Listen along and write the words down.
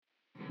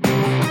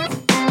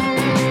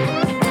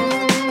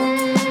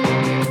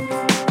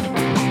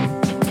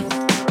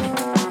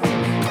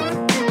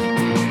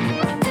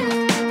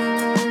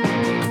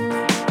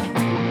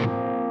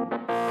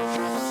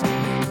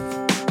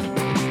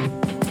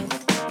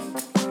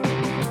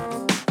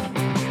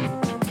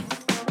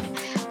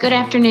Good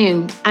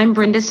afternoon. I'm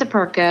Brenda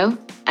Saperco,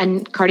 a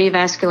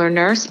cardiovascular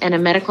nurse and a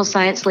medical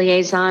science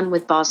liaison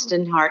with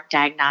Boston Heart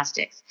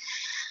Diagnostics.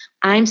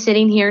 I'm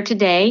sitting here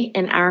today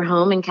in our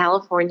home in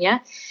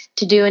California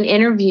to do an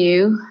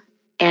interview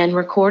and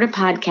record a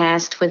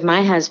podcast with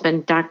my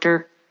husband,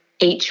 Dr.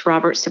 H.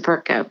 Robert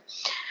Saperco.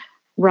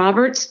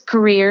 Robert's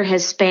career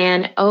has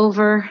spanned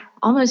over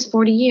almost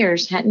 40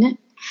 years, hasn't it?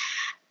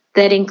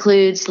 That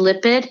includes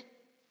lipid,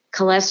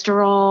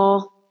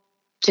 cholesterol,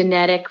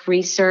 genetic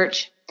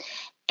research,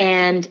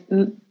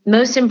 and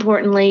most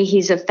importantly,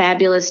 he's a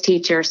fabulous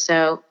teacher.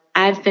 So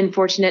I've been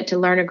fortunate to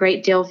learn a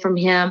great deal from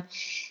him.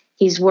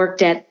 He's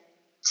worked at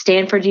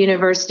Stanford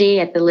University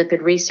at the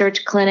Lipid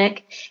Research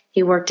Clinic.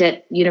 He worked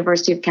at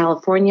University of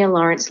California,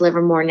 Lawrence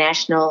Livermore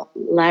National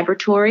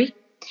Laboratory.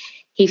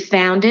 He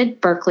founded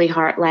Berkeley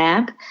Heart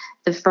Lab,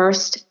 the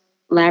first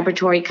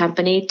laboratory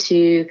company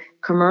to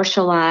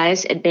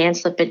commercialize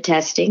advanced lipid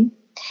testing.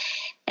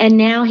 And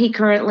now he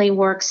currently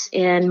works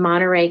in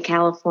Monterey,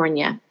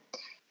 California.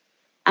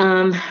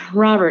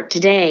 Robert,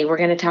 today we're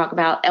going to talk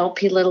about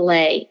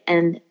Lp(a),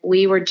 and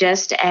we were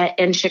just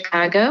in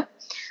Chicago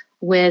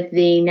with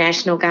the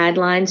national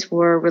guidelines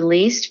were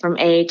released from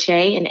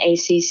AHA and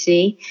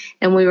ACC,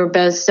 and we were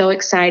both so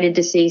excited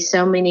to see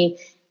so many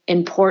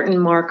important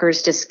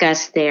markers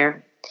discussed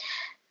there.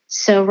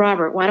 So,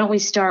 Robert, why don't we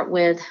start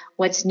with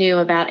what's new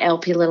about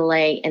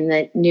Lp(a) and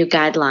the new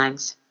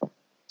guidelines?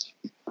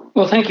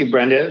 Well, thank you,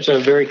 Brenda. It was a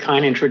very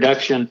kind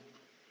introduction.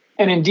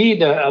 And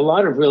indeed, a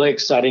lot of really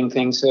exciting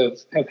things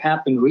have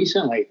happened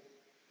recently.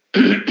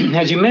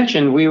 As you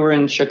mentioned, we were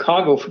in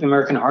Chicago for the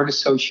American Heart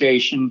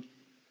Association,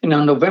 and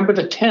on November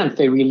the 10th,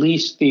 they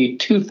released the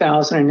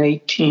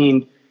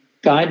 2018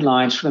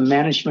 guidelines for the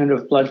management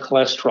of blood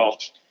cholesterol.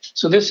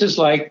 So this is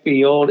like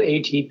the old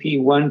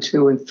ATP 1,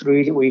 2, and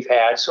 3 that we've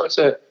had. So it's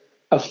a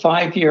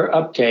 5-year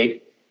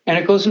update, and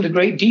it goes into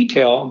great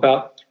detail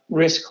about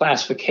risk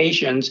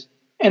classifications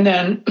and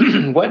then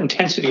what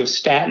intensity of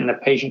statin a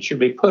patient should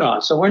be put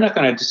on. So we're not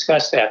going to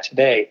discuss that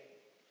today.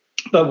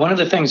 But one of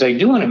the things I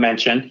do want to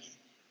mention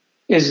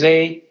is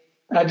they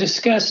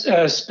discussed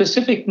a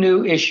specific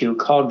new issue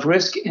called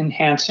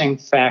risk-enhancing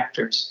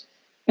factors.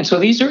 And so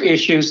these are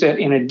issues that,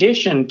 in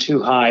addition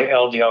to high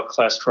LDL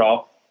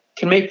cholesterol,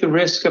 can make the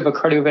risk of a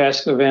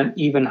cardiovascular event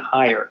even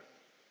higher.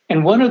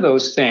 And one of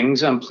those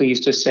things, I'm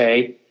pleased to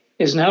say,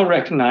 is now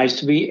recognized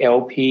to be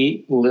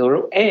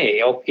Lp(a),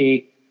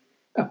 LP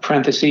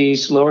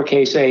parentheses,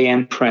 lowercase a,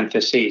 and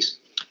parentheses.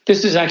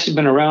 This has actually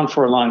been around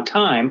for a long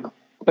time,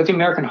 but the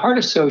American Heart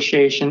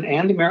Association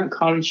and the American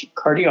College of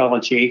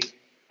Cardiology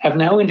have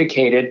now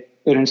indicated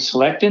that in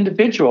select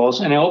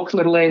individuals, an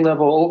Lp(a)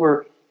 level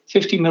over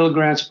 50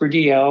 milligrams per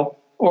DL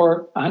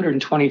or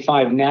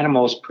 125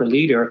 nanomoles per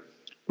liter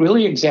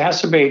really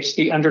exacerbates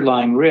the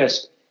underlying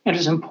risk and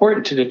is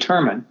important to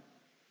determine.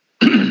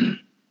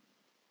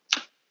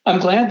 I'm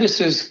glad this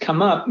has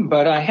come up,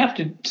 but I have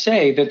to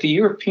say that the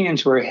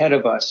Europeans were ahead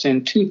of us.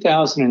 In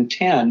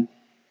 2010,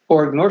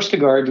 Borg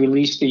Norstegard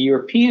released the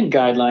European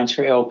guidelines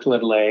for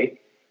Lp(a)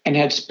 and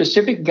had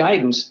specific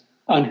guidance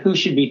on who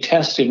should be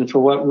tested and for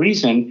what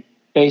reason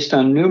based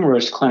on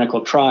numerous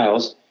clinical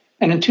trials.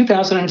 And in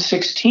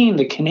 2016,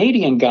 the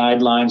Canadian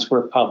guidelines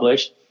were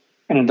published,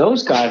 and in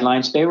those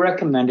guidelines, they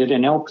recommended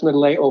an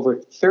Lp(a) over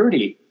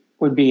 30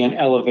 would be an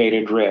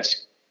elevated risk.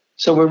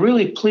 So we're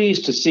really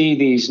pleased to see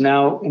these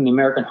now in the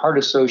American Heart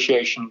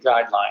Association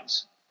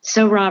guidelines.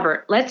 So,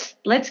 Robert, let's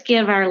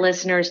give our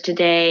listeners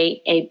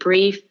today a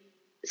brief,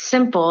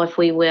 simple, if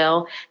we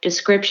will,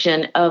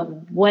 description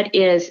of what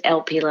is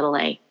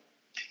Lp(a).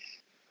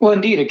 Well,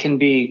 indeed, it can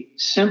be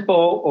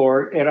simple,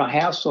 or it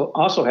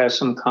also has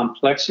some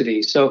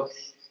complexity. So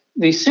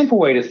the simple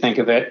way to think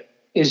of it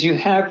is you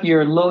have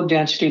your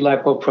low-density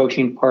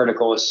lipoprotein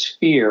particle, a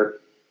sphere,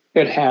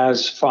 that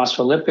has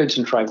phospholipids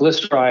and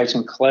triglycerides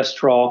and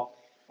cholesterol,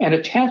 and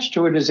attached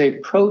to it is a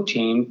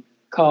protein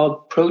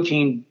called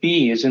protein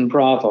B, as in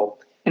Bravo,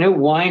 and it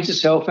winds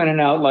itself in and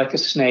out like a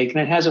snake,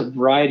 and it has a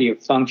variety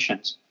of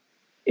functions.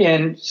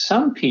 In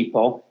some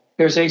people,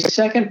 there's a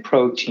second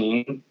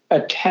protein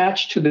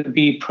attached to the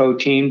B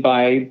protein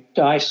by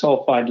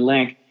disulfide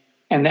link,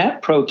 and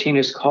that protein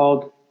is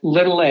called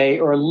a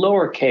or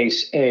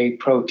lowercase a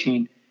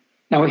protein.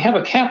 Now, we have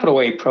a capital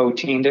A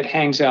protein that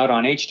hangs out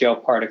on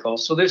HDL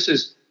particles, so this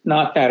is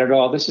not that at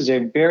all. This is a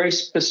very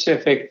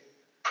specific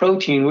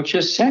protein, which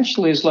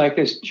essentially is like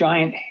this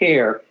giant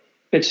hair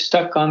that's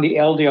stuck on the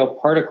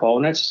LDL particle,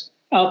 and it's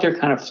out there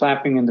kind of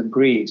flapping in the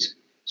breeze.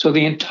 So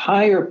the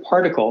entire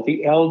particle,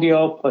 the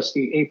LDL plus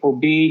the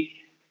ApoB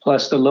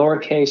plus the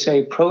lowercase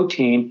a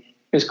protein,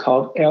 is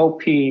called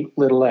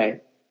Lp(a).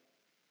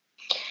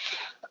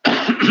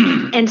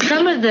 And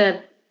some of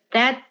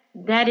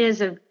that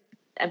is a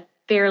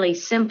fairly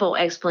simple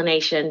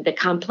explanation. The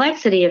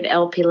complexity of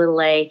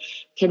Lp(a)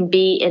 can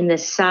be in the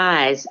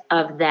size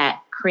of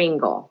that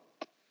kringle.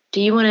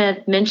 Do you want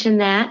to mention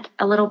that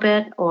a little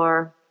bit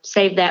or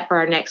save that for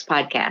our next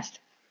podcast?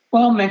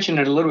 Well, I'll mention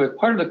it a little bit.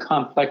 Part of the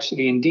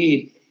complexity,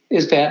 indeed,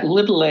 is that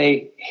little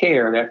a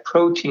hair, that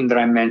protein that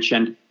I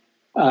mentioned,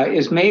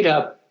 is made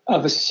up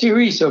of a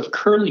series of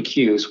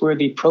curlicues where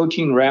the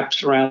protein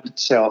wraps around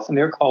itself, and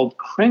they're called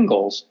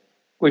kringles,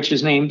 which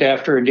is named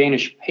after a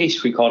Danish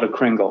pastry called a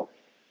kringle.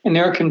 And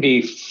there can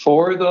be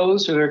 4 of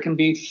those, or there can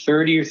be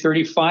 30 or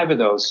 35 of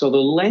those. So the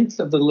length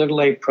of the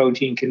little a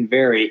protein can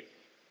vary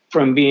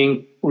from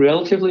being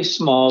relatively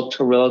small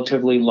to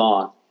relatively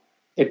long.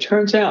 It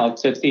turns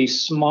out that the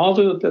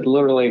smaller the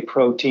little a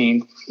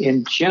protein,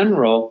 in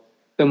general,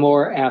 the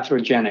more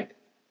atherogenic.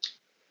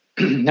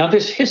 Now,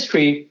 this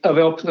history of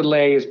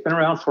Lp(a) has been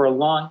around for a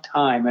long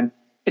time, and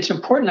it's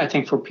important, I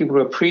think, for people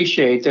to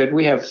appreciate that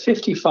we have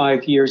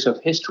 55 years of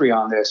history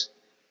on this,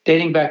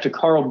 dating back to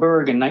Carl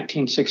Berg in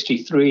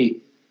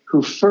 1963,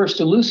 who first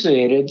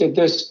elucidated that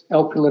this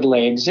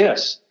Lp(a)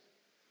 exists.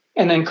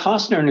 And then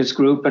Kostner and his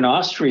group in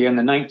Austria in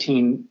the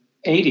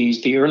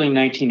 1980s, the early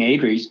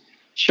 1980s,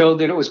 showed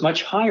that it was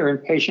much higher in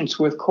patients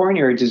with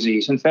coronary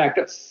disease. In fact,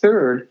 a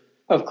third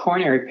of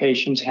coronary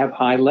patients have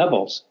high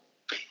levels.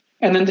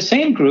 And then the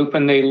same group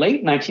in the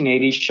late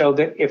 1980s showed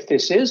that if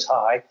this is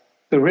high,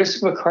 the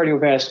risk of a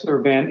cardiovascular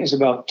event is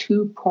about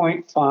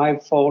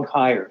 2.5-fold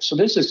higher. So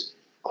this is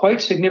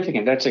quite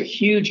significant. That's a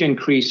huge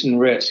increase in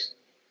risk.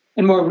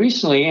 And more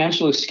recently,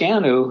 Angelo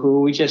Scanu, who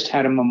we just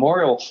had a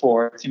memorial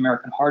for at the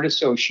American Heart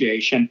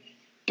Association,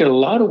 did a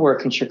lot of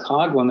work in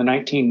Chicago in the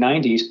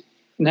 1990s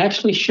and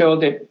actually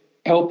showed that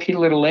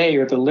Lp(a),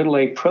 or the little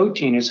a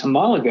protein, is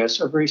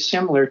homologous or very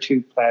similar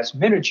to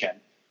plasminogen,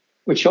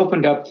 which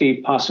opened up the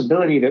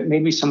possibility that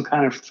maybe some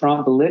kind of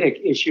thrombolytic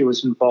issue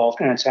was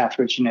involved in its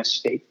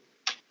atherogenicity.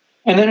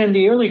 And then in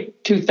the early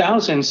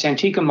 2000s,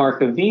 Santika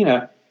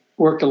Markovina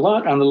worked a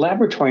lot on the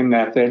laboratory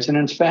methods, and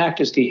in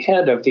fact is the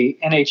head of the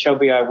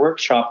NHLBI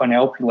workshop on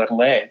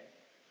Lp(a).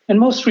 And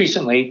most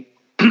recently,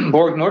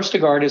 Borg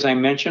Norstegard, as I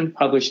mentioned,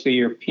 published the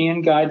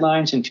European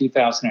guidelines in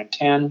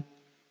 2010.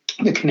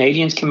 The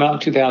Canadians came out in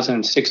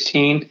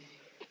 2016.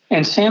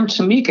 And Sam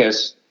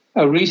Tsimikas,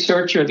 a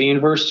researcher at the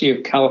University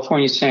of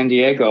California, San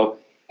Diego,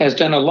 has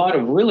done a lot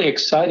of really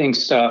exciting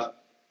stuff,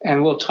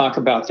 and we'll talk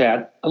about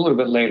that a little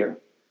bit later.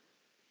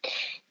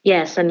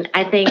 Yes, and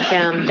I think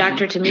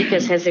Dr.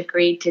 Tsimikas has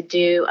agreed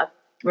to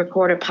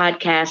record a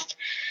podcast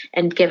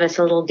and give us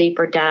a little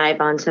deeper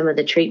dive on some of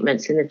the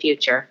treatments in the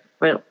future.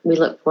 We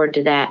look forward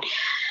to that.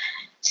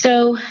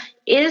 So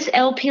is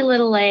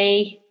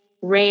Lp(a)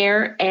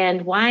 rare,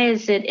 and why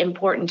is it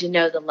important to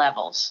know the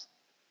levels?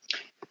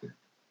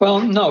 Well,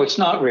 no, it's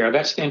not rare.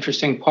 That's the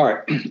interesting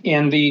part.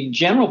 In the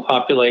general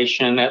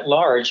population at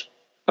large,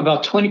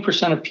 about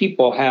 20% of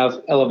people have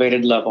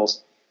elevated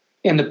levels.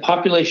 In the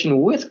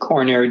population with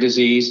coronary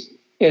disease,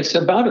 it's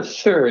about a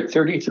third,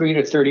 33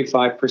 to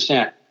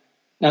 35%.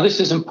 Now, this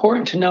is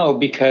important to know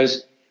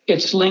because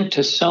it's linked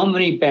to so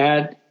many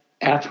bad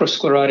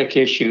atherosclerotic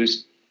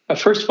issues.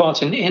 First of all,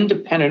 it's an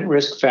independent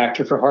risk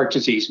factor for heart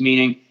disease,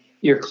 meaning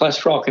your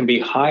cholesterol can be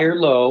high or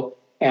low,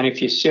 and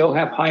if you still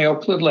have high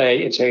Lp(a),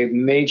 it's a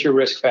major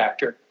risk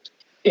factor.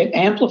 It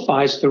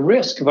amplifies the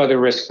risk of other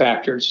risk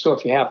factors. So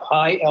if you have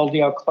high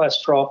LDL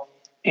cholesterol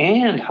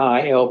and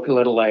high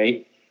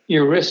Lp(a),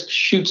 your risk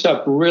shoots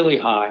up really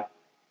high.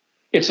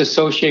 It's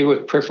associated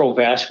with peripheral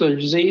vascular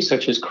disease,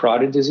 such as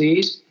carotid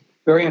disease.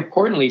 Very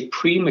importantly,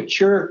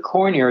 premature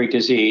coronary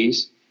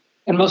disease.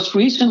 And most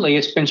recently,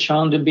 it's been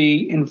shown to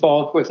be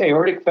involved with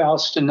aortic valve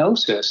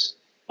stenosis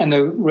and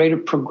the rate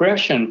of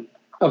progression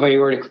of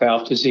aortic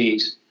valve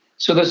disease.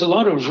 So there's a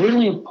lot of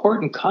really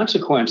important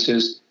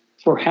consequences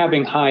for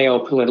having high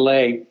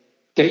Lp(a)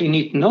 that you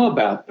need to know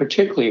about,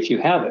 particularly if you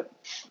have it.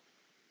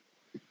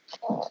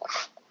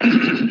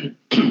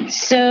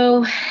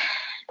 So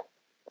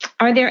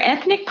are there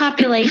ethnic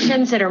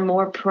populations that are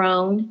more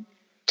prone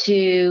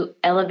to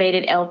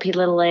elevated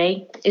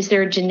Lp(a)? Is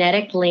there a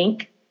genetic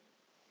link?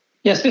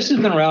 Yes, this has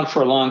been around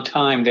for a long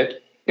time,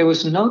 that it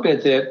was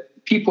noted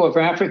that people of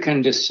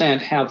African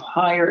descent have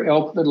higher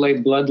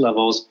Lp(a) blood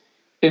levels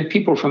than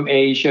people from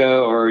Asia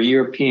or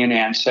European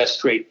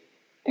ancestry.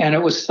 And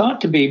it was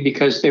thought to be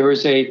because there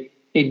was a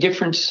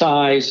different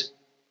size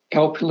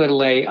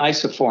Lp(a)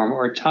 isoform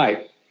or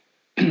type.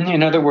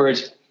 In other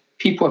words,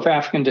 people of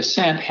African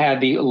descent had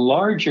the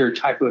larger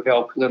type of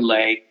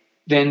Lp(a)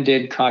 than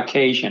did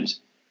Caucasians.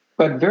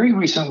 But very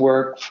recent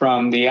work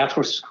from the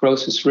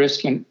atherosclerosis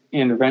risk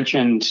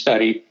intervention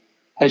study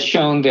has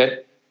shown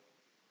that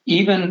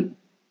even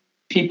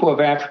people of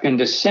African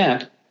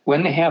descent,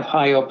 when they have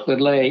high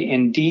Lp(a),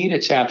 indeed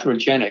it's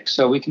atherogenic.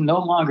 So we can no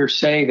longer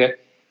say that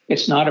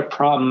it's not a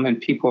problem in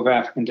people of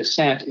African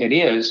descent. It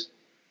is.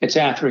 It's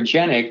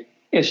atherogenic.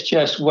 It's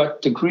just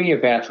what degree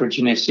of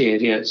atherogenicity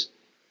it is.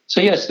 So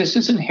yes, this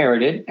is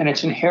inherited, and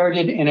it's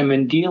inherited in a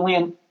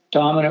Mendelian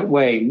dominant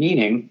way,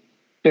 meaning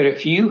that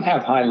if you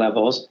have high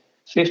levels,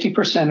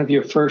 50% of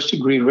your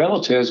first-degree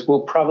relatives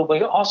will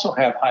probably also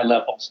have high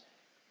levels.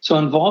 So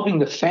involving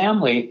the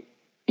family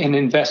in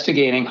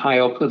investigating high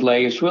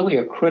Lp(a) is really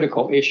a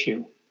critical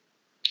issue.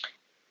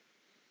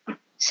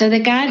 So the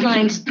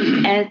guidelines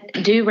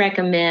do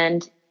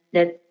recommend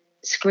that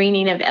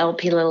screening of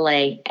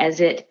Lp(a)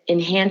 as it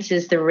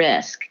enhances the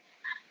risk.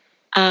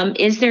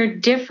 Is there a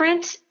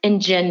difference in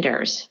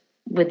genders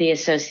with the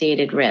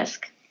associated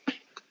risk?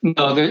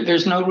 No,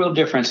 there's no real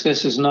difference.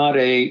 This is not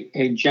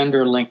a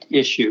gender-linked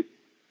issue.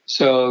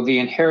 So the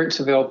inheritance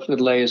of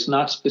Lp(a) is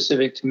not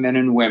specific to men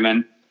and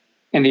women,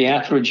 and the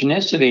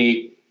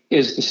atherogenicity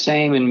is the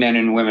same in men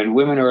and women.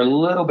 Women are a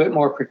little bit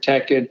more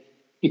protected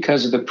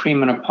because of the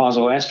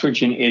premenopausal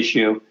estrogen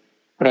issue,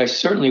 but I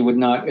certainly would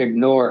not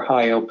ignore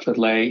high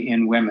Lp(a)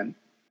 in women.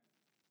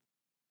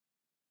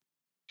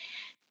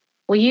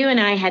 Well, you and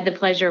I had the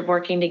pleasure of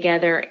working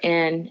together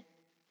in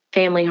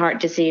Family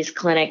Heart Disease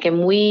Clinic,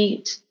 and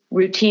we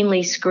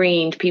routinely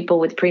screened people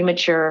with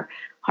premature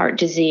heart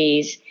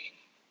disease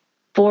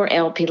for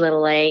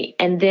Lp(a),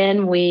 and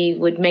then we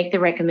would make the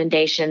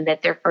recommendation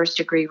that their first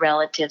degree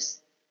relatives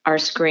are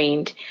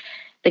screened.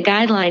 The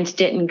guidelines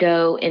didn't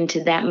go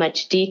into that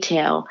much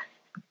detail.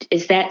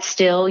 Is that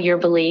still your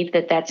belief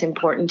that that's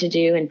important to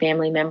do in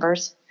family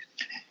members?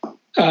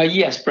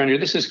 Yes, Brenda,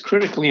 this is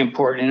critically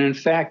important. And in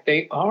fact,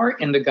 they are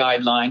in the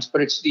guidelines,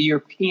 but it's the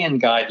European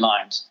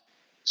guidelines.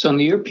 So in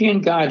the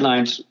European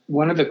guidelines,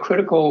 one of the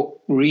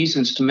critical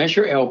reasons to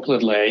measure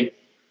Lp(a)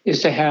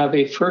 is to have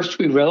a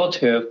first-degree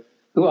relative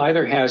who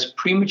either has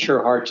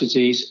premature heart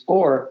disease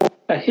or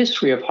a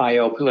history of high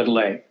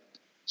Lp(a).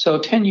 So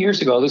 10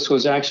 years ago, this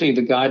was actually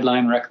the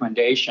guideline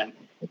recommendation.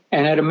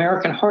 And at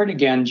American Heart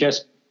Again,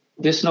 just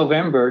this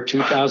November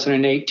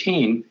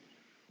 2018,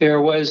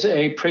 there was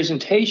a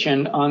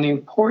presentation on the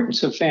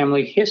importance of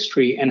family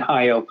history and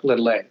high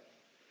Lp(a).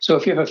 So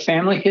if you have a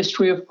family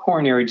history of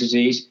coronary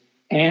disease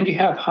and you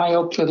have high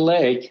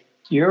Lp(a),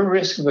 your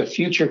risk of a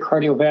future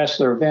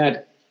cardiovascular event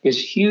is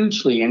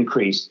hugely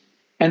increased.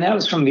 And that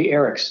was from the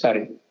ERIC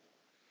study.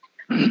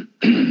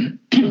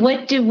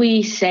 What do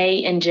we say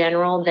in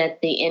general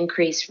that the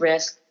increased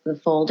risk, the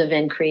fold of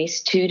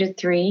increase, 2 to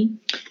 3?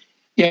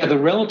 Yeah, the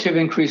relative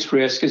increased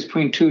risk is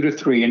between 2 to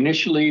 3.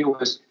 Initially, it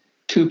was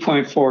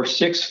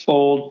 2.46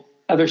 fold.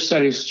 Other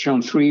studies have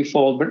shown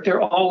 3-fold, but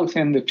they're all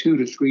within the 2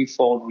 to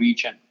 3-fold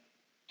region.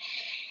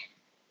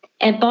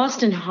 At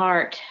Boston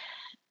Heart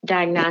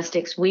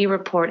Diagnostics, we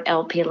report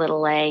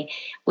Lp(a).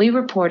 We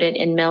report it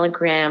in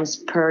milligrams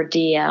per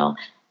DL.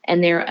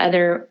 And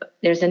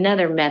there's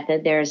another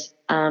method, there's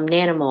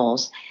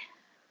nanomoles.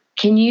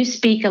 Can you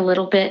speak a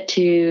little bit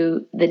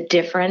to the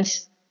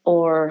difference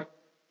or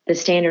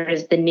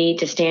the need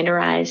to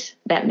standardize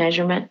that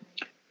measurement?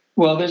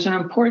 Well, there's an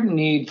important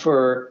need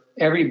for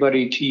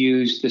everybody to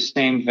use the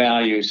same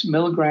values.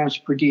 Milligrams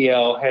per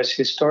DL has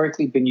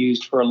historically been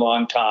used for a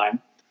long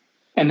time.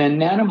 And then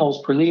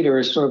nanomoles per liter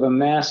is sort of a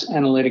mass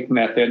analytic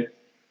method,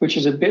 which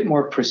is a bit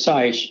more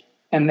precise.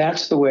 And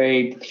that's the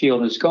way the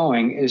field is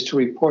going, is to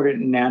report it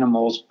in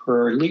nanomoles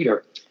per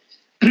liter.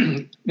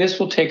 This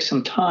will take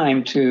some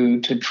time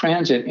to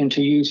transit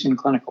into use in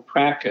clinical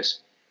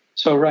practice.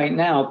 So right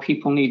now,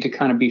 people need to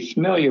kind of be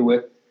familiar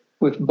with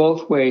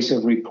both ways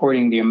of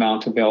reporting the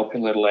amount of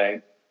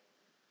Lp(a).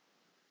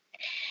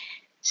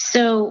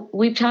 So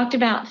we've talked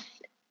about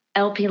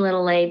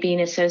Lp(a)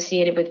 being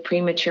associated with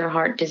premature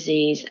heart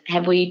disease.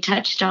 Have we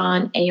touched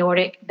on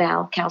aortic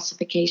valve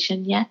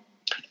calcification yet?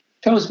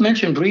 That was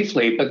mentioned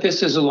briefly, but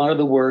this is a lot of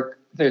the work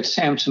that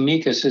Sam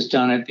Tsimikas has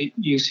done at the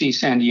UC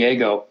San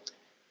Diego.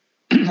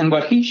 And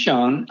what he's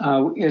shown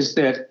is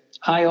that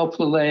high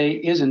Lp(a)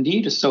 is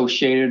indeed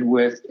associated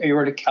with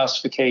aortic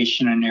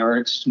calcification and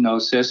aortic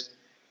stenosis.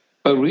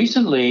 But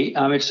recently,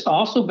 it's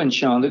also been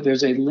shown that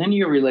there's a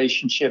linear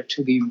relationship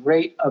to the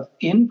rate of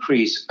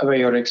increase of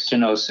aortic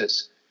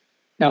stenosis.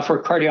 Now,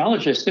 for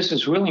cardiologists, this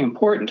is really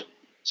important.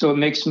 So it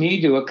makes me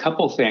do a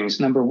couple things.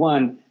 Number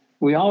one,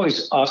 we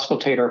always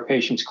auscultate our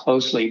patients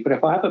closely. But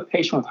if I have a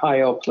patient with high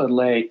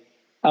Lp(a),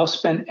 I'll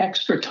spend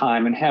extra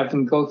time and have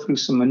them go through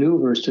some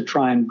maneuvers to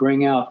try and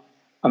bring out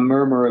a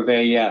murmur of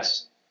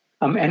AS.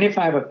 And if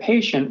I have a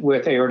patient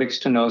with aortic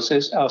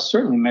stenosis, I'll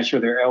certainly measure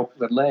their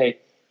Lp(a)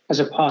 as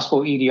a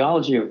possible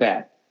etiology of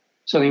that.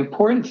 So the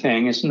important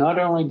thing is not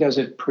only does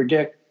it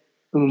predict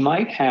who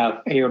might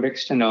have aortic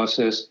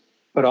stenosis,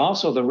 but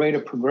also the rate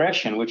of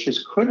progression, which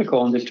is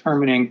critical in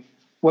determining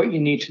what you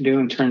need to do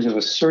in terms of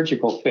a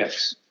surgical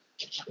fix.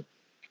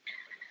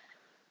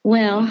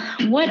 Well,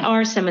 what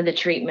are some of the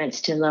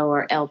treatments to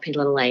lower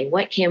Lp(a)?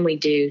 What can we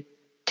do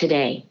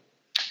today?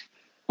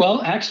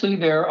 Well, actually,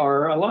 there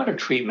are a lot of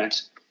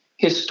treatments.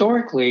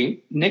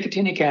 Historically,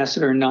 nicotinic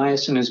acid or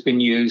niacin has been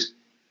used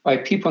by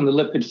people in the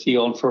lipid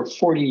field for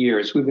 40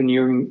 years. We've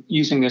been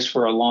using this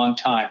for a long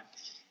time.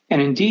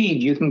 And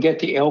indeed, you can get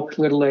the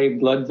Lp(a)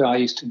 blood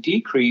values to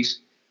decrease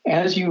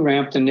as you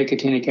ramp the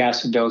nicotinic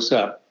acid dose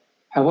up.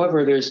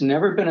 However, there's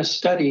never been a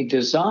study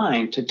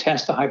designed to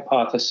test the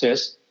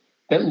hypothesis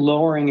that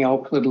lowering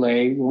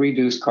Lp(a) will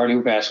reduce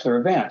cardiovascular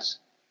events.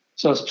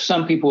 So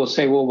some people will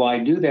say, well, why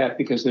do that?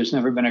 Because there's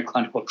never been a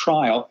clinical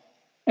trial.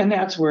 And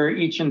that's where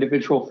each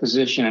individual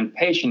physician and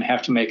patient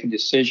have to make a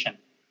decision.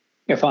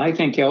 If I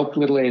think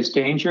Lp(a) is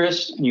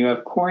dangerous and you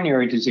have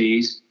coronary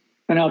disease,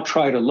 then I'll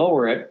try to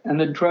lower it. And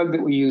the drug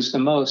that we use the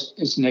most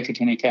is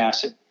nicotinic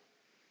acid.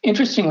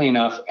 Interestingly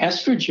enough,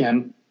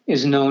 estrogen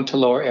is known to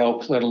lower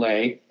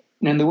Lp(a).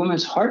 And in the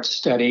Women's Heart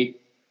Study,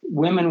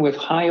 women with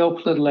high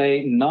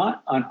Lp(a)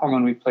 not on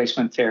hormone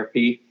replacement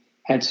therapy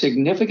had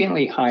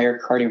significantly higher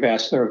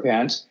cardiovascular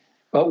events,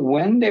 but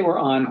when they were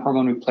on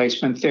hormone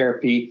replacement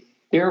therapy,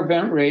 their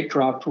event rate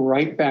dropped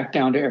right back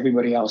down to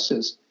everybody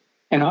else's.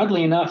 And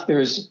oddly enough,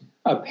 there's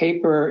a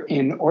paper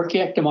in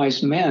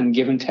orchiectomized men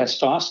given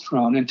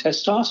testosterone, and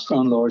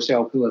testosterone lowers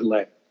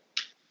Lp(a).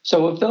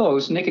 So of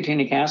those,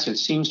 nicotinic acid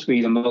seems to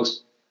be the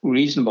most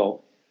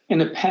reasonable. In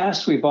the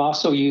past, we've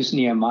also used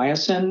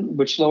neomycin,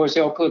 which lowers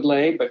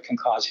Lp(a) but can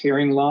cause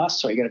hearing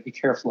loss, so you got to be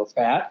careful of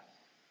that.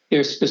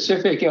 There's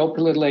specific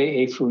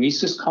Lp(a)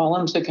 apheresis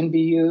columns that can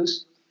be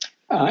used,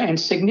 and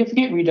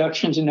significant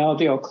reductions in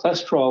LDL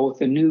cholesterol with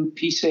the new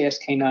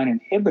PCSK9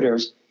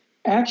 inhibitors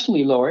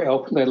actually lower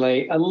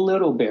Lp(a) a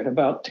little bit,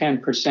 about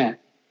 10%.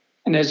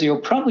 And as you'll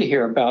probably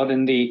hear about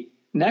in the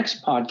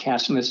next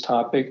podcast on this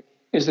topic,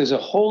 is there's a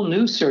whole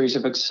new series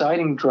of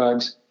exciting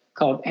drugs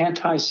called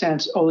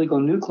antisense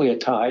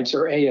oligonucleotides,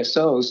 or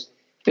ASOs,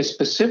 that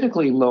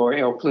specifically lower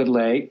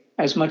Lp(a)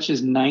 as much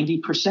as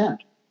 90%.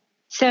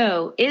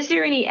 So, is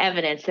there any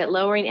evidence that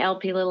lowering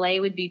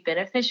Lp(a) would be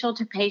beneficial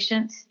to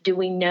patients? Do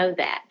we know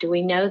that? Do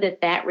we know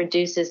that that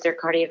reduces their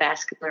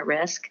cardiovascular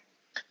risk?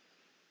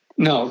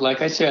 No,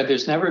 like I said,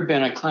 there's never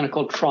been a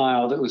clinical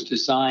trial that was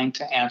designed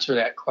to answer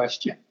that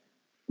question.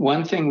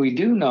 One thing we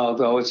do know,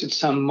 though, is that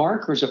some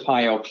markers of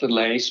high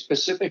Lp(a),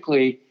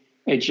 specifically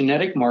a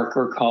genetic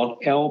marker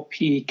called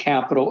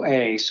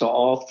LP(a), so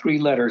all three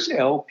letters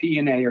L, P,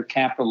 and A are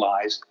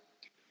capitalized,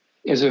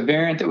 is a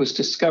variant that was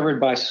discovered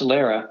by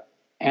Celera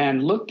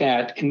and looked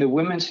at in the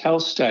Women's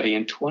Health Study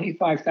in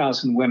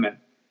 25,000 women.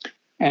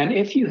 And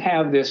if you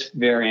have this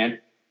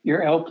variant,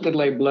 your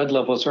Lp(a) blood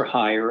levels are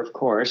higher, of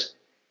course,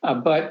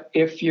 but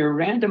if you're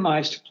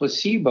randomized to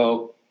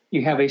placebo,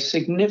 you have a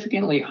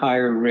significantly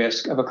higher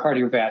risk of a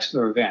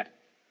cardiovascular event.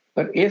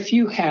 But if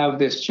you have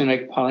this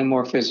genetic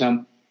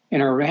polymorphism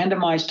and are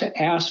randomized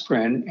to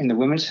aspirin in the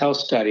Women's Health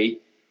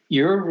Study,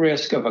 your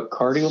risk of a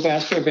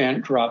cardiovascular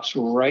event drops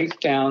right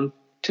down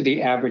to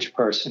the average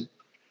person.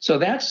 So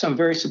that's some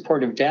very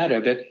supportive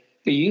data that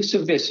the use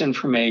of this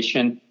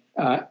information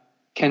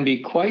can be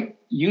quite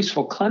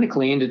useful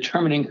clinically in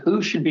determining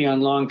who should be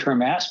on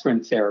long-term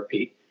aspirin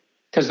therapy.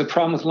 Because the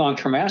problem with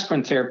long-term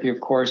aspirin therapy,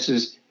 of course,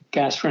 is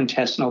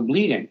gastrointestinal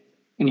bleeding,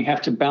 and you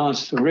have to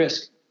balance the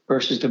risk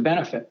versus the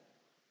benefit.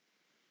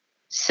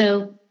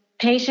 So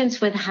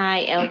patients with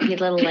high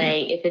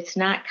Lp(a), if it's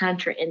not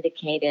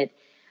contraindicated,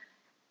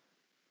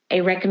 a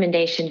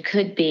recommendation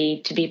could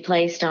be to be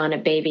placed on a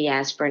baby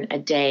aspirin a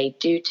day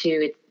due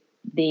to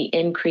the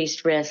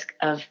increased risk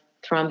of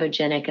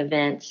thrombogenic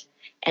events.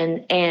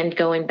 And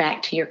going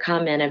back to your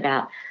comment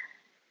about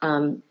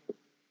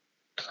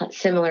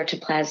similar to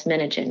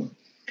plasminogen.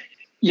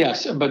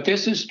 Yes, but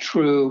this is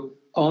true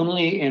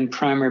only in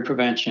primary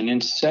prevention.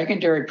 In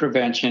secondary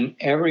prevention,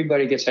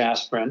 everybody gets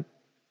aspirin.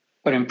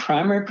 But in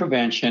primary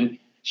prevention,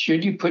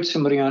 should you put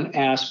somebody on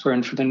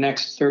aspirin for the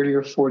next 30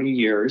 or 40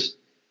 years?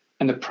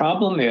 And the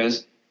problem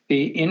is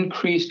the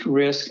increased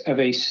risk of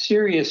a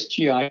serious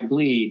GI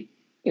bleed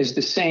is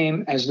the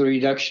same as the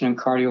reduction in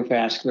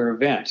cardiovascular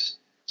events.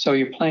 So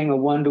you're playing a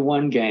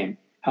one-to-one game.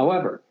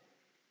 However,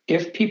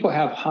 if people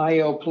have high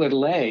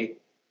Lp(a),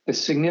 the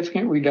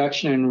significant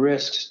reduction in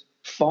risks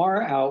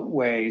far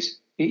outweighs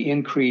the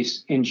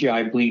increase in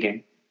GI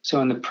bleeding.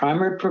 So in the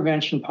primary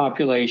prevention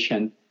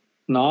population,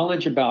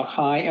 knowledge about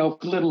high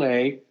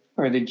Lp(a)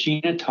 or the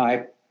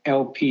genotype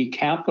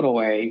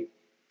LP(a)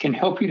 can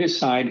help you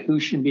decide who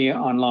should be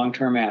on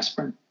long-term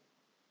aspirin.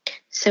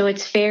 So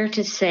it's fair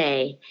to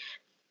say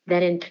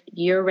that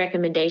your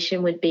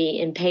recommendation would be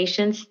in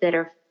patients that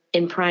are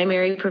in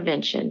primary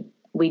prevention,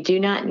 we do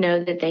not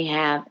know that they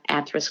have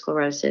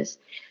atherosclerosis.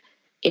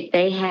 If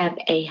they have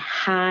a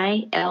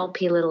high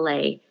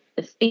Lp(a),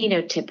 the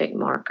phenotypic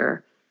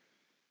marker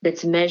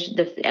that's measured,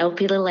 the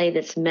Lp(a)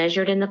 that's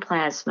measured in the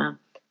plasma,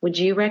 would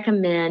you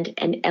recommend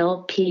an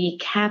LP(a)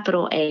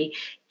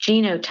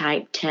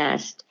 genotype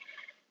test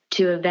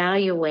to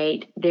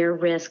evaluate their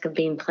risk of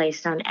being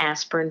placed on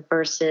aspirin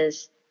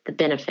versus the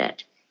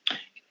benefit?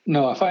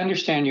 No, if I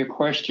understand your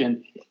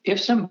question, if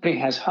somebody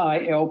has high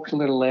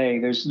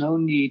Lp(a), there's no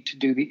need to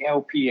do the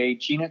LPA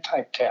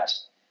genotype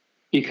test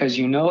because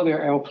you know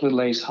their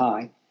Lp(a) is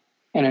high.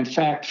 And in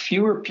fact,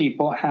 fewer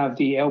people have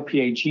the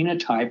LPA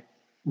genotype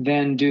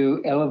than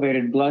do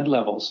elevated blood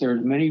levels. There are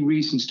many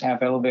reasons to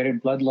have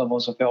elevated blood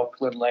levels of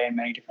Lp(a) in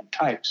many different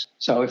types.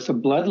 So if the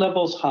blood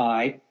level's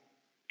high,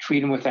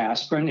 treat them with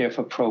aspirin if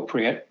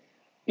appropriate.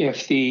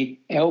 If the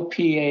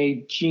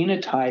LPA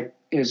genotype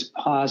is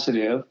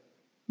positive,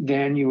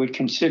 then you would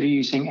consider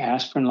using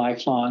aspirin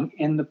lifelong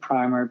in the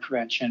primary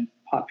prevention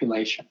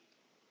population.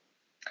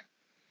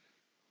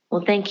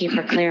 Well, thank you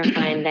for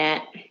clarifying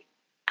that.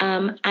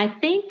 I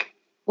think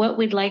what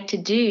we'd like to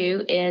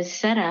do is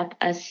set up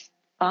a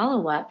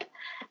follow-up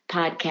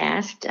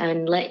podcast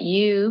and let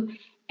you,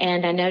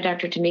 and I know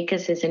Dr.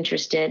 Tamikis is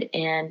interested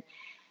in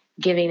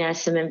giving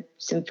us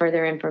some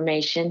further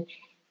information.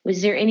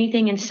 Was there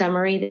anything in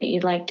summary that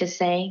you'd like to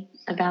say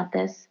about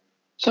this?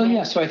 So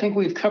I think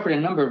we've covered a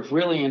number of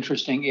really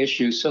interesting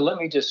issues. So let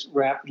me just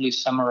rapidly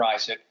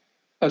summarize it.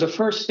 The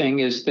first thing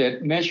is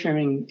that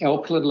measuring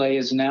Lp(a)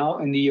 is now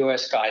in the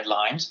US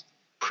guidelines.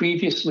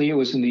 Previously, it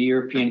was in the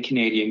European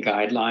Canadian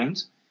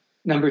guidelines.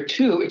 Number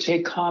two, it's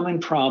a common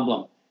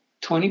problem.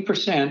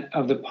 20%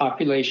 of the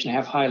population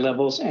have high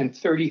levels, and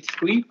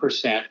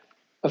 33%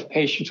 of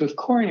patients with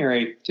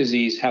coronary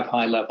disease have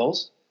high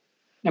levels.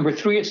 Number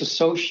three, it's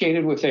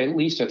associated with at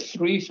least a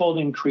threefold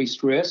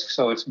increased risk,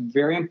 so it's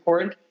very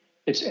important.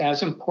 It's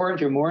as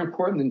important or more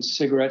important than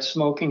cigarette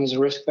smoking as a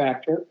risk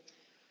factor.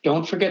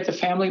 Don't forget the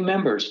family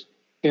members.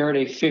 They're at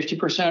a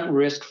 50%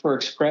 risk for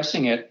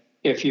expressing it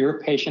if your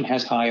patient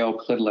has high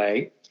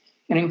Lp(a).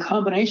 And in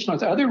combination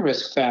with other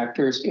risk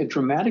factors, it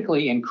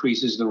dramatically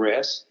increases the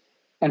risk.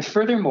 And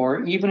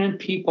furthermore, even in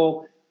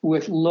people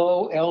with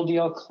low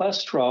LDL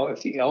cholesterol,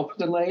 if the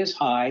Lp(a) is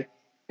high,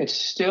 it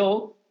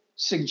still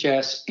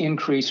suggests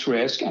increased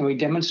risk. And we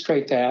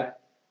demonstrate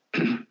that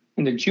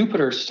in the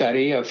Jupiter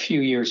study a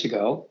few years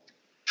ago.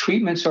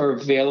 Treatments are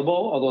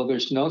available, although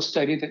there's no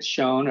study that's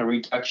shown a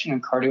reduction in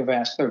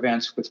cardiovascular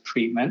events with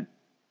treatment.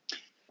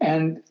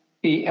 And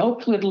the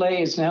Lp(a)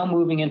 is now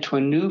moving into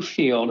a new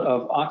field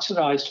of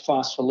oxidized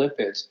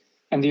phospholipids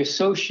and the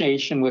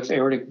association with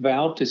aortic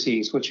valve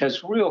disease, which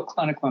has real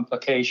clinical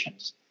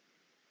implications.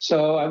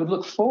 So I would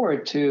look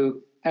forward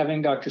to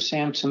having Dr.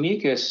 Sam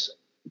Tsimikas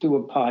do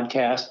a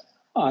podcast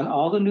on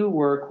all the new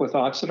work with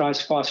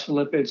oxidized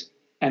phospholipids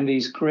and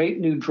these great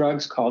new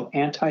drugs called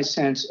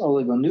antisense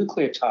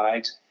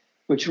oligonucleotides,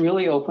 which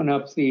really open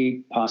up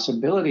the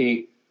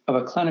possibility of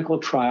a clinical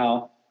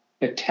trial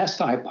that tests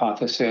the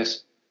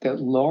hypothesis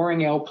that lowering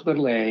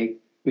Lp(a)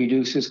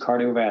 reduces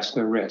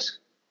cardiovascular risk.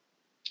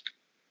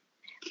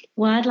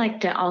 Well, I'd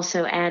like to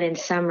also add in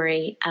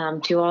summary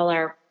to all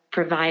our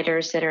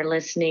providers that are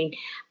listening.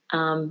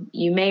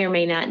 You may or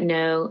may not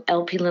know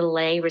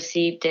Lp(a)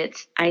 received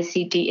its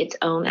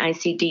own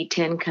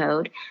ICD-10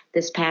 code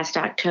this past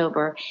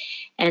October,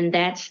 and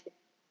that's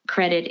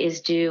credit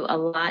is due a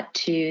lot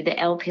to the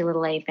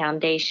Lp(a)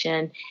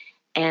 Foundation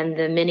and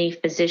the many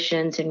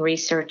physicians and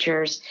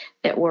researchers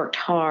that worked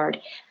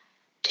hard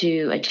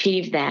to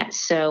achieve that.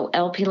 So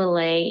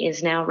Lp(a)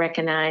 is now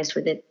recognized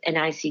with an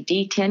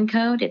ICD-10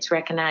 code. It's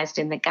recognized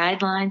in the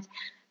guidelines,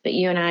 but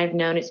you and I have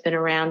known it's been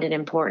around and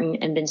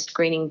important and been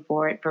screening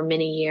for it for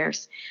many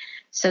years.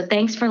 So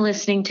thanks for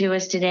listening to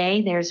us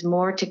today. There's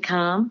more to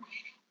come,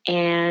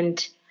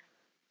 and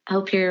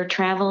hope your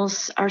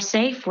travels are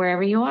safe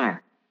wherever you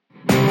are.